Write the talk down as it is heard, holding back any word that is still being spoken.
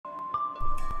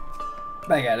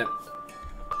Back at it.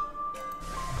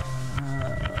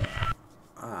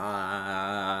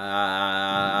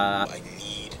 I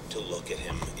need to look at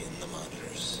him in the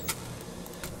monitors.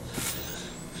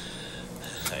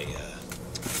 I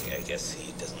guess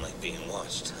he doesn't like being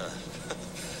watched, huh?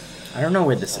 I don't know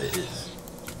where this is.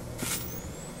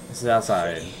 This is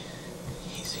outside.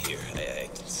 He's here. I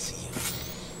can see him.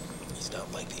 He's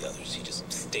not like the others. He just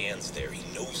stands there. He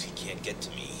knows he can't get to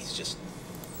me. He's just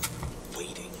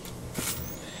waiting.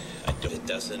 I do it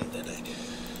doesn't, and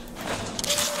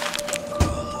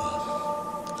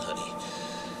honey,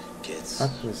 kids.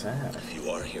 What was that? If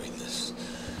you are hearing this,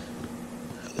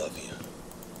 I love you.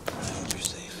 I hope you're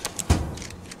safe.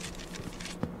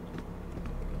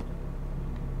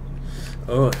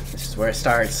 Oh, this is where it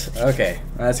starts. Okay,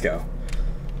 let's go.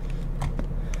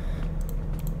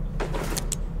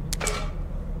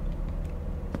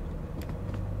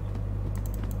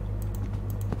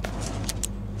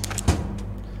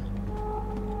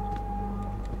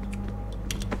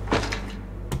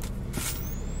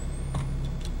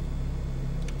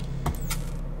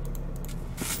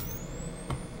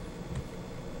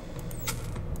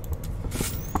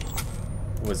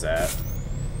 What was that?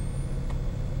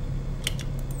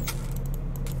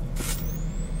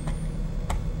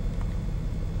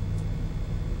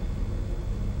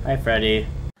 Hi, Freddy.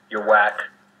 You're whack.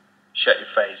 Shut your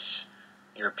face.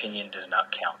 Your opinion does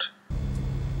not count.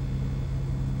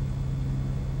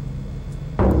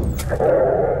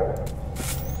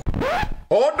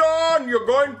 Hold on, you're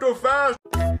going too fast.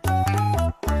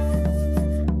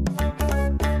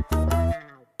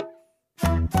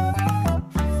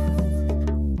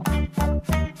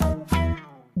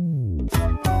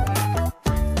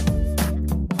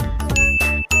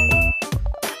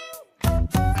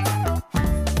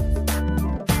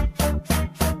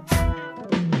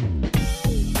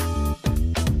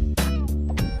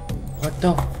 What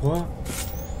the fuck?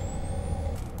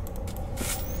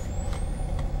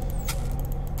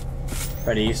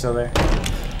 Freddy, you still there?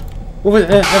 What was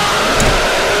that?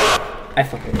 I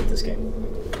fucking hate this game.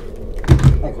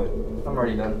 I quit. I'm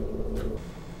already done.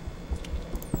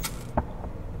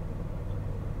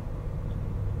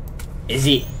 Is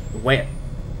he? Where?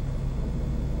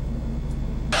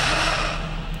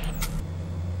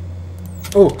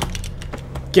 Oh!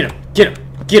 Get him! Get him!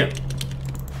 Get him!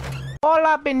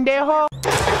 Hola, pendejo.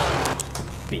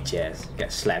 Bitch ass.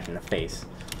 Got slapped in the face.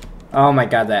 Oh my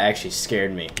god, that actually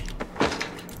scared me. I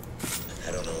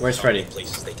don't know. Where's Freddy?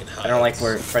 Places they can hide. I don't like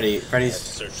where Freddy's.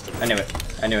 I knew it.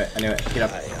 I knew it. I knew it. Get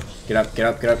up. Get up. Get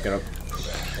up. Get up. Get up.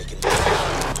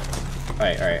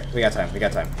 Alright, alright. We got time. We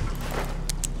got time.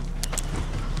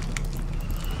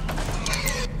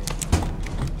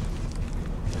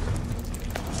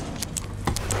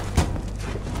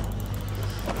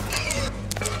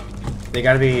 They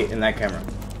gotta be in that camera.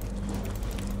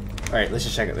 Alright, let's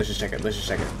just check it. Let's just check it. Let's just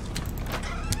check it.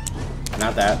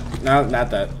 Not that. No, not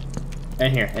that.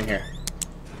 In here. In here.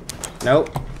 Nope.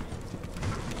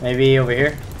 Maybe over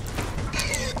here.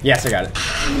 Yes, I got it.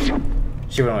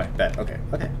 She went away. Bet. Okay.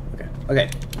 Okay. Okay. Okay.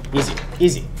 Easy.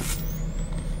 Easy.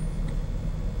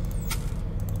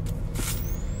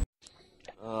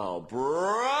 Oh,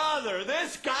 brother,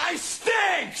 this guy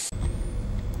stinks!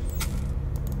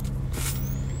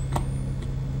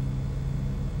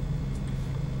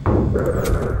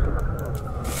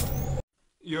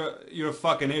 You're a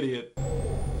fucking idiot.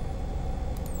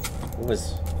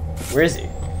 Where is he?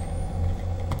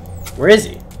 Where is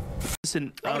he?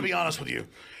 Listen, I'm gonna be honest with you.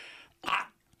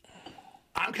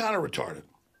 I'm kind of retarded.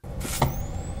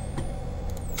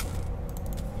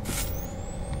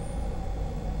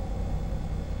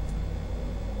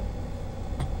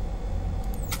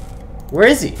 Where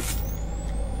is he?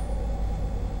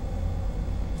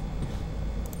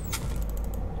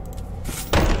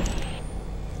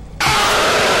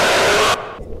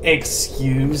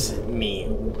 Excuse me.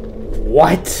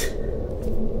 What?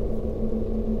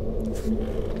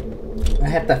 I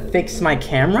have to fix my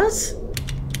cameras?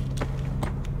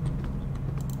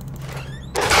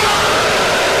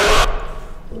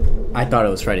 I thought it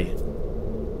was Freddy.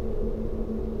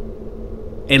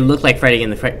 It looked like Freddy in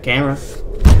the camera.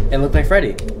 It looked like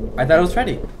Freddy. I thought it was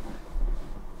Freddy.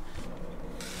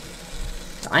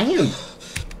 I am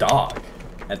dog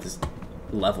at this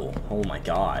level. Oh my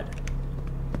god.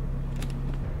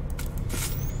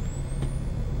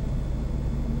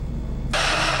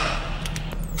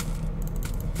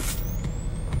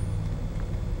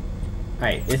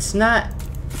 Alright, it's not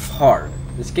hard.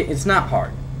 It's not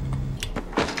hard.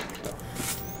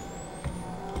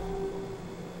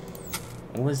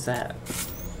 What was that?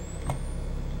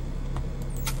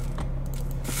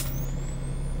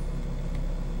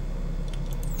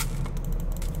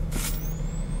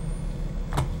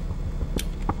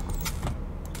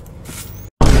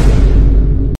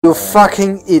 You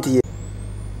fucking idiot.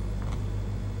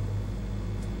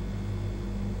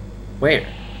 Where?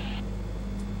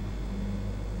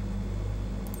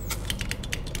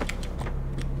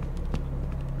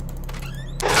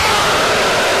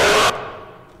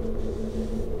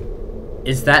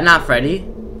 Is that not Freddy?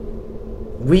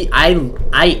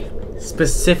 I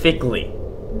specifically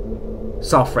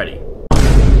saw Freddy.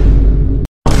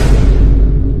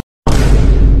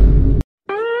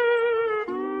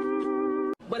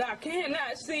 But I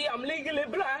cannot see. I'm legally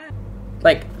blind.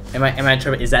 Like, am I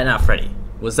tripping? Is that not Freddy?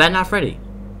 Was that not Freddy?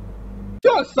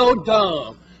 You're so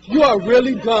dumb. You are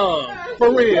really dumb.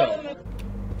 For real.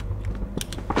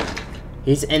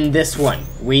 He's in this one.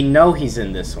 We know he's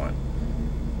in this one.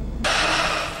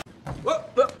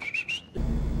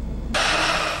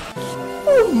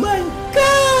 Oh my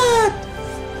god!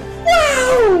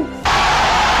 Wow!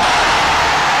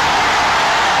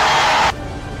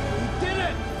 You did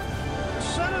it!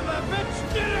 Son of a bitch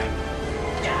did it!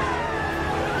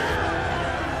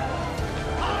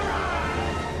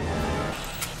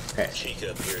 Okay.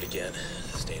 Chica appeared again.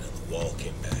 The stain on the wall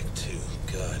came back too.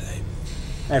 God,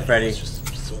 Hi, Freddy. it's just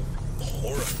so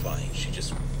horrifying. She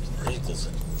just wriggles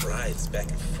and writhes back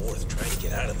and forth trying to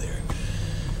get out of there.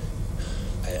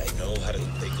 I know how to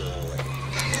make they go away.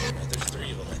 There's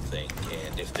 3 of them, I think,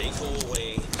 and if they go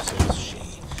away, so does she.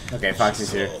 Okay,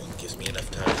 Foxy's here. Gives me enough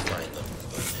time to find them,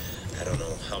 but I don't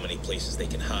know how many places they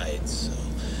can hide, so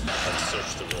I have to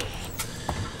search the room.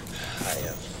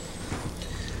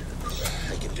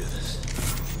 I can do this.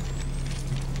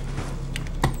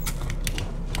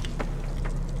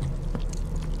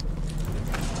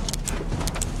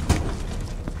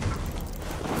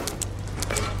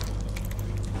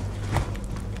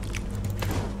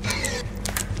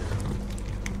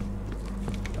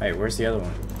 Alright, where's the other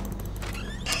one?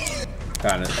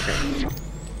 Found it, okay.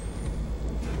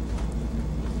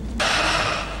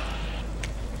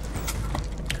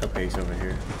 Cupcake's over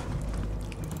here.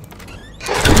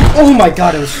 Oh my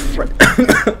god, it was Broke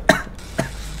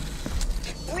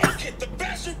it! The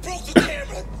bastard broke the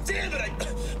camera! Damn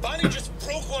it! Bonnie just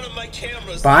broke one of my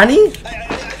cameras. Bonnie?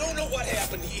 I don't know what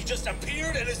happened. He just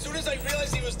appeared, and as soon as I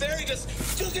realized he was there, he just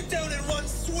took it down in one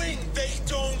swing. They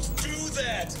don't do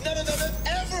that. None of them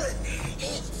ever.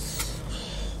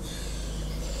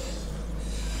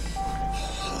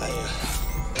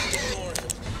 Ignore him.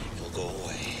 He'll go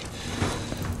away.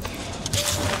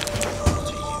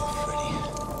 To you, Freddy.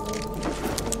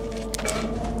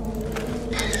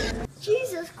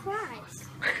 Jesus Christ.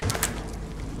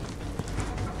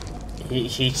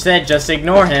 He said just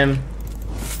ignore him.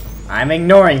 I'm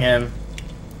ignoring him.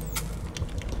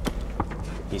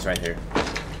 He's right here.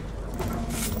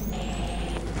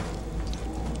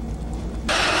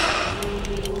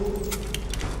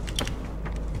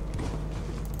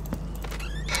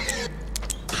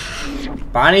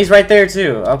 Bonnie's right there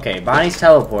too. Okay, Bonnie's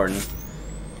teleporting.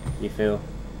 You feel?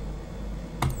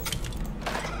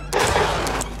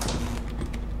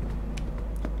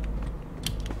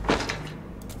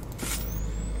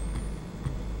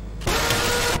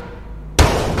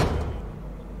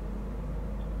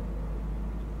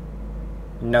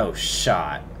 No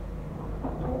shot.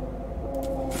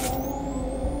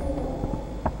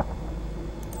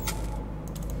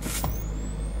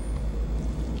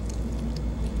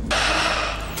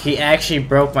 He actually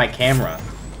broke my camera.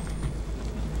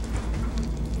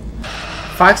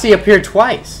 Foxy appeared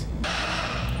twice.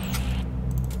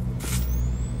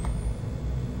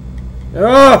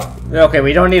 Oh! Okay,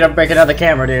 we don't need to break another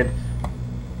camera, dude.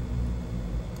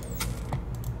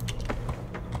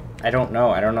 I don't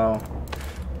know.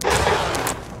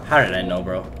 How did I know,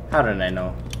 bro? How did I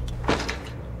know?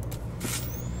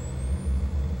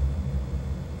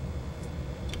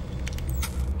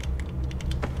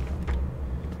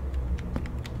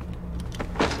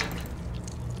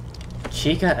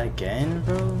 Chica again,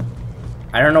 bro?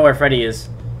 I don't know where Freddy is.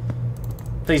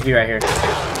 Please be right here.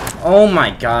 Oh my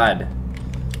god.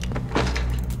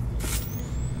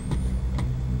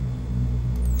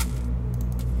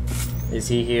 Is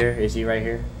he here? Is he right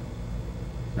here?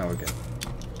 No, we're good.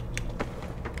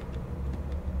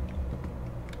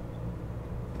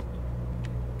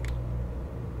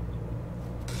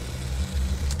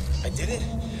 I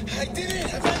did it!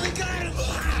 I finally got him!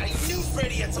 I knew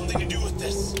Freddy had something to do with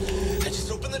this. I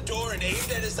just opened the door and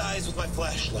aimed at his eyes with my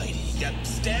flashlight. He got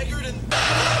staggered and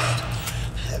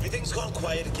left. Everything's gone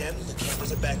quiet again. The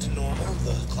cameras are back to normal.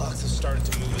 The clocks have started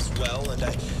to move as well, and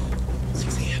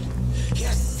 6 a.m.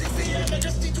 Yes, 6 a.m. I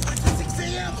just need to wait for 6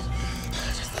 a.m.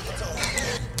 Just like it's all.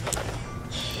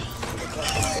 The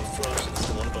clock is still frozen. It's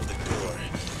the one above the door.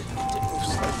 It did move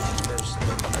slightly at first,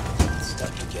 but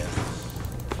stopped again.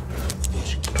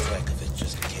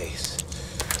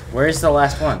 Where's the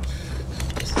last one?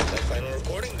 This is my final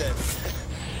recording then.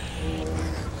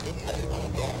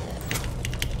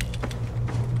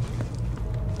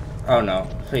 Oh no,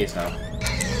 please no.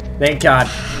 Thank God.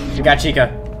 We got Chica.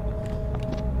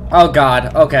 Oh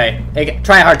God, okay. Hey,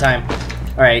 try a hard time.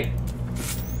 Alright.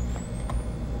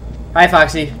 Hi,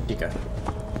 Foxy. Chica.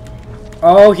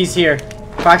 Oh, he's here.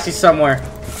 Foxy's somewhere.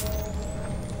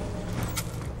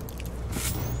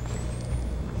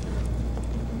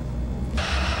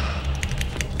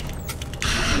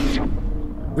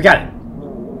 We got it.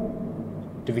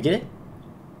 Did we get it?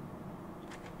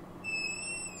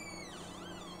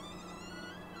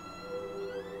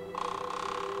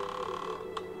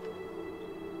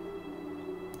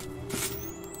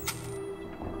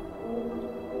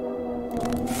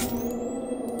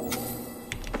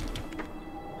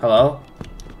 Hello?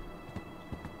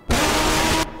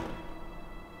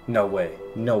 No way.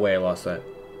 No way I lost that.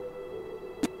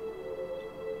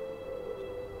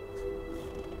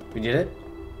 We did it?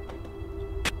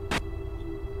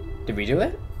 Did we do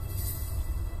it?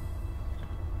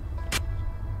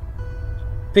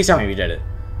 Please tell me we did it.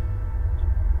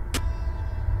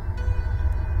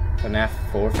 FNAF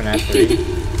 4, FNAF 3.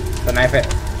 FNAF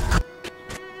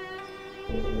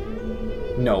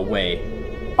 8. No way.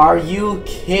 Are you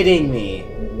kidding me?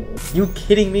 You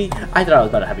kidding me? I thought I was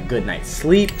about to have a good night's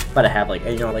sleep, about to have like,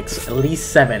 you know, like at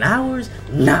least 7 hours.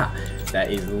 Nah,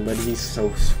 that is literally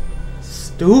so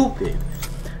stupid.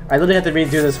 I literally have to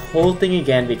redo this whole thing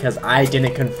again because I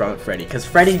didn't confront Freddy. Because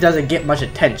Freddy doesn't get much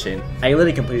attention. I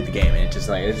literally completed the game and it's just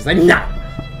like, nah.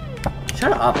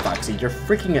 Shut up, Foxy. You're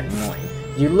freaking annoying.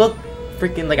 You look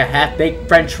freaking like a half-baked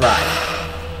French fry.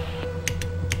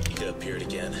 He appeared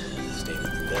again. Staying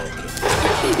with the ball.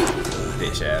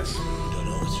 Bitch ass.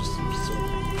 No, it's just so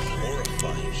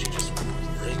horrifying. She just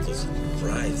wriggles and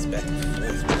writhes back and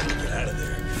forth trying to get out of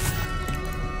there.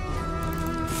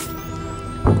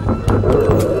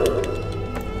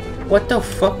 What the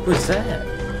fuck was that?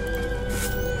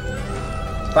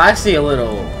 Foxy a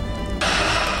little.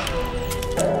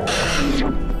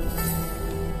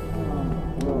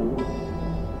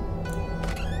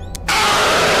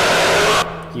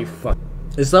 You fuck.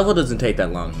 This level doesn't take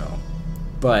that long though.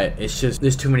 But it's just,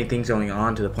 there's too many things going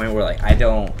on to the point where like, I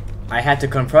had to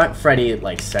confront Freddy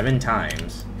like 7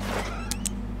 times.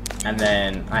 And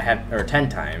then or 10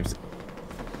 times.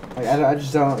 Like, I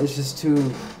just don't, it's just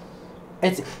too,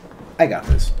 I got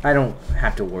this. I don't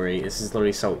have to worry. This is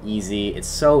literally so easy. It's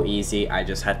so easy. I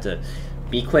just have to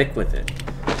be quick with it.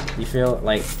 You feel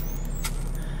like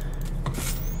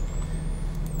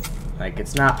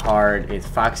it's not hard. It's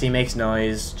Foxy makes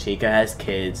noise. Chica has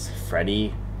kids.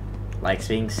 Freddy likes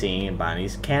being seen.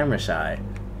 Bonnie's camera shy.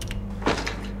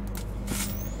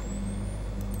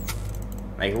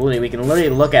 Like literally, we can literally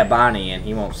look at Bonnie and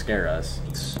he won't scare us.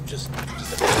 It's just in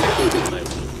my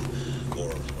room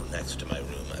or next to my room.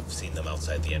 I've seen them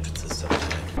outside the entrances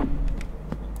sometime.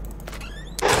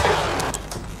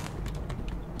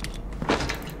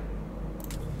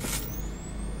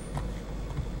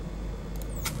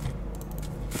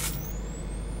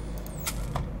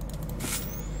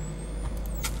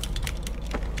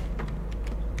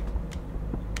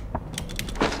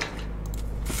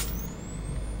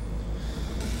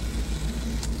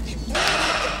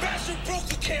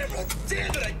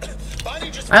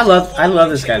 I love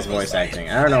this guy's voice acting.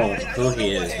 I don't know who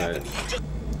he is, but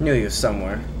knew he was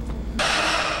somewhere.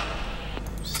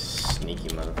 Sneaky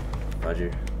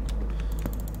motherfucker.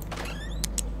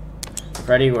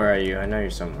 Freddy, where are you? I know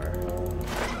you're somewhere.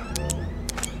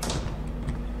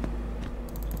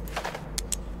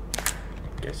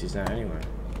 Guess he's not anywhere.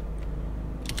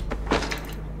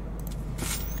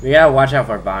 We gotta watch out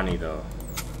for Bonnie though.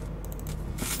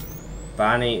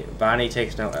 Bonnie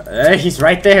takes no. He's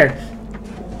right there.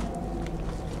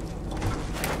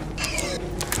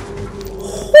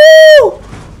 Woo!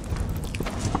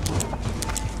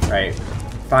 Right,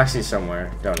 Foxy's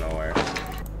somewhere. Don't know where.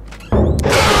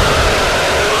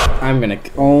 I'm gonna.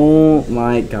 Oh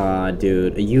my god,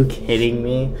 dude! Are you kidding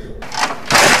me?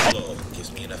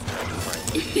 Gives me enough time to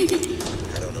find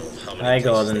I don't know how many Hi,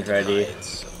 Golden Freddy. hide,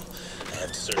 so I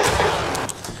have to search.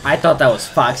 I thought that was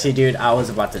Foxy, dude. I was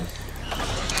about to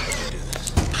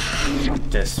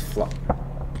just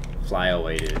fly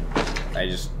away, dude. I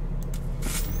just.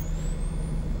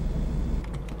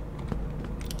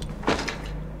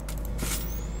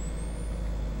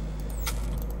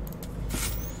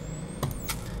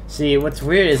 See, what's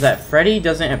weird is that Freddy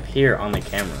doesn't appear on the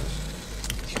cameras.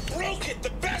 He broke it! The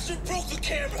bastard broke the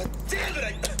camera! Damn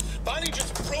it! Bonnie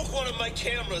just broke one of my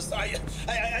cameras. I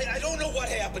don't know what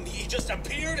happened. He just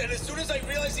appeared, and as soon as I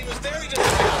realized he was there, he just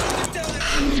took it down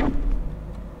and...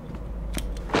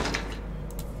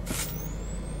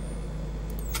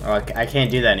 Oh, I can't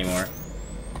do that anymore.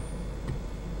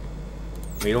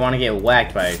 We don't want to get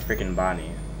whacked by freaking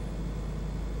Bonnie.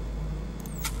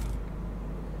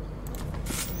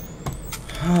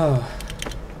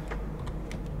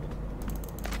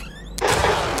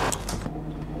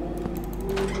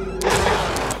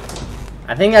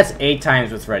 I think that's 8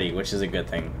 times with Freddy, which is a good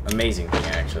thing. Amazing thing,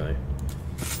 actually.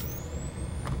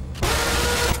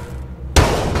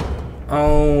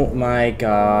 Oh my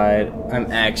god.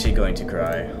 I'm actually going to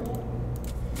cry.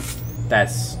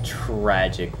 That's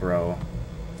tragic, bro.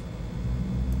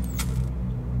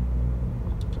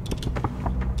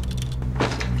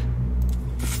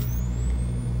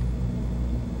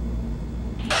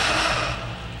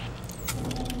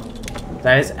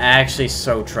 That is actually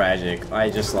so tragic. I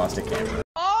just lost a camera.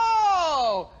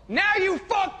 Oh, now you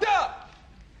fucked up.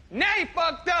 Now you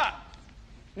fucked up.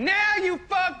 Now you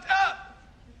fucked up.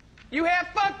 You have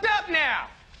fucked up now.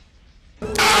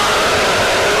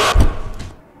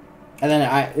 And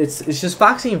then it's just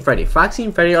Foxy and Freddy. Foxy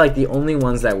and Freddy are like the only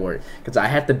ones that work, because I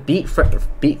had to beat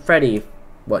Freddy,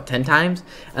 what, 10 times,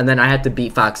 and then I had to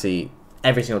beat Foxy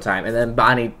every single time, and then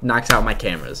Bonnie knocks out my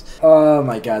cameras. Oh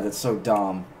my god, that's so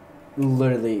dumb.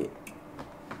 Literally.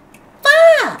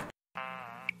 Ah!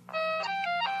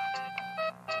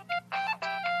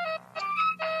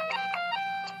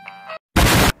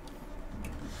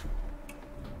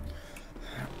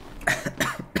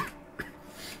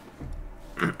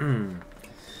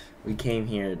 We came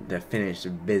here to finish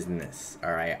business.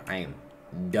 Alright, I am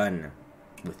done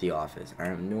with the office. I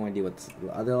have no idea what the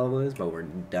other level is, but we're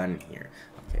done here.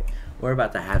 Okay, we're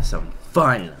about to have some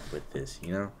fun with this,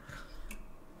 you know?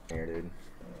 Here, dude.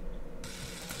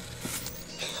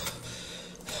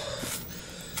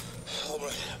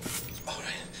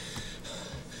 Alright.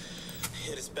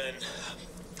 It has been,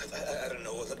 I don't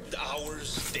know,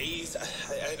 hours, days.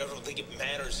 I don't think it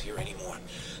matters here anymore.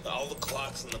 All the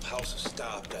clocks in the house have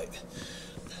stopped.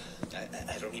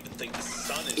 I don't even think the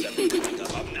sun is ever coming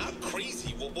up. I'm not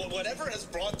crazy. Well, whatever has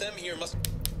brought them here must...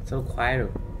 So quiet.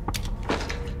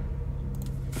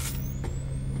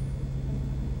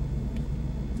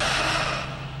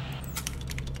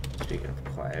 Speaking of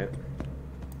quiet.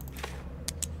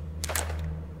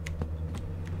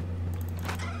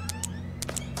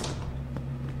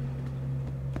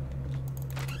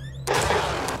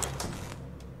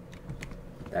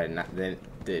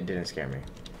 That didn't scare me.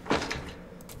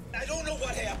 I don't know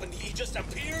what happened. He just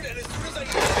appeared, and as soon as I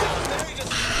there, he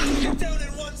just get down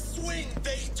in one swing.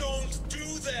 They don't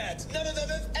do that. None of them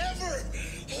have ever.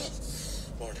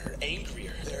 Or they're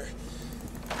angrier. They're...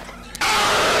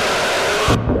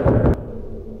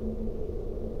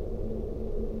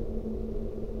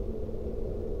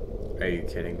 Are you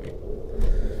kidding me?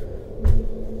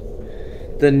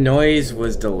 The noise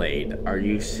was delayed. Are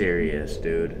you serious,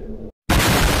 dude?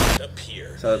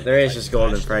 Appear. So there is just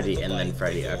Golden Freddy and then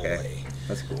Freddy. Okay,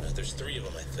 that's cool. There's 3 of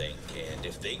them, I think, and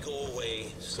if they go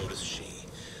away, so does she.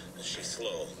 She's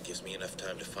slow, gives me enough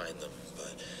time to find them,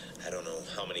 but I don't know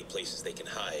how many places they can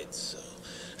hide, so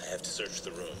I have to search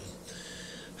the room.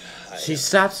 She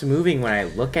stops moving when I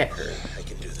look at her. I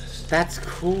can do this. That's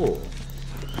cool.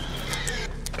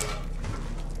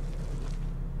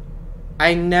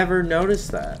 I never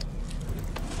noticed that.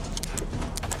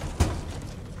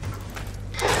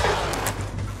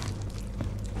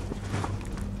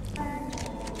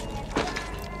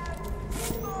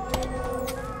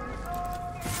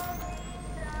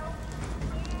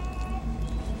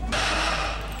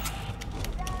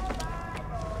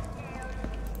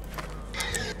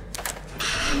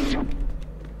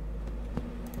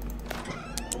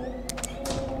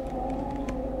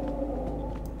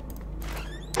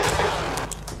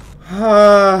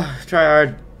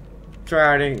 Try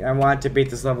harding. I want to beat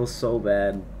this level so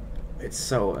bad. It's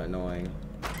so annoying.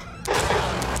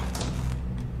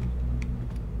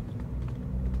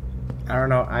 I don't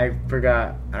know. I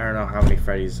forgot. I don't know how many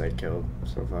Freddys I killed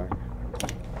so far.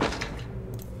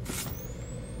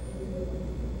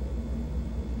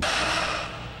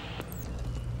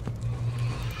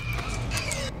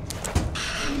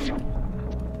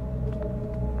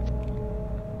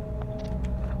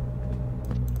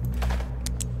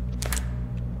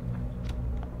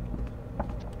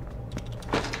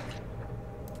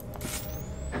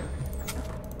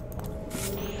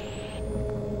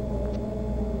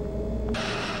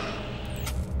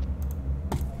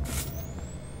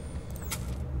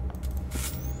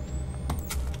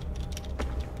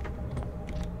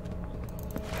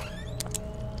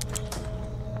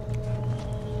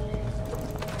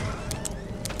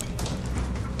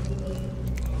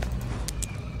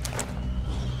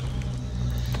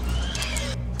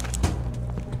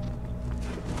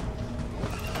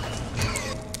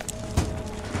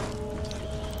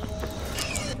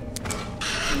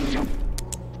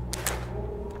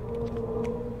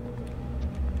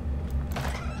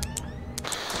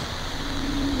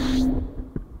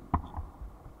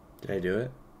 Did I do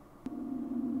it?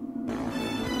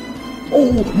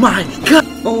 Oh my god!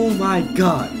 Oh my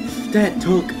god! That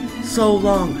took so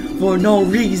long for no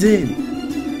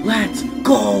reason! Let's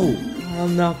go!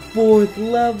 On the 4th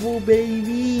level,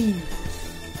 baby!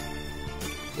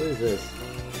 What is this?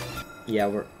 Yeah,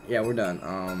 we're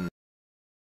done.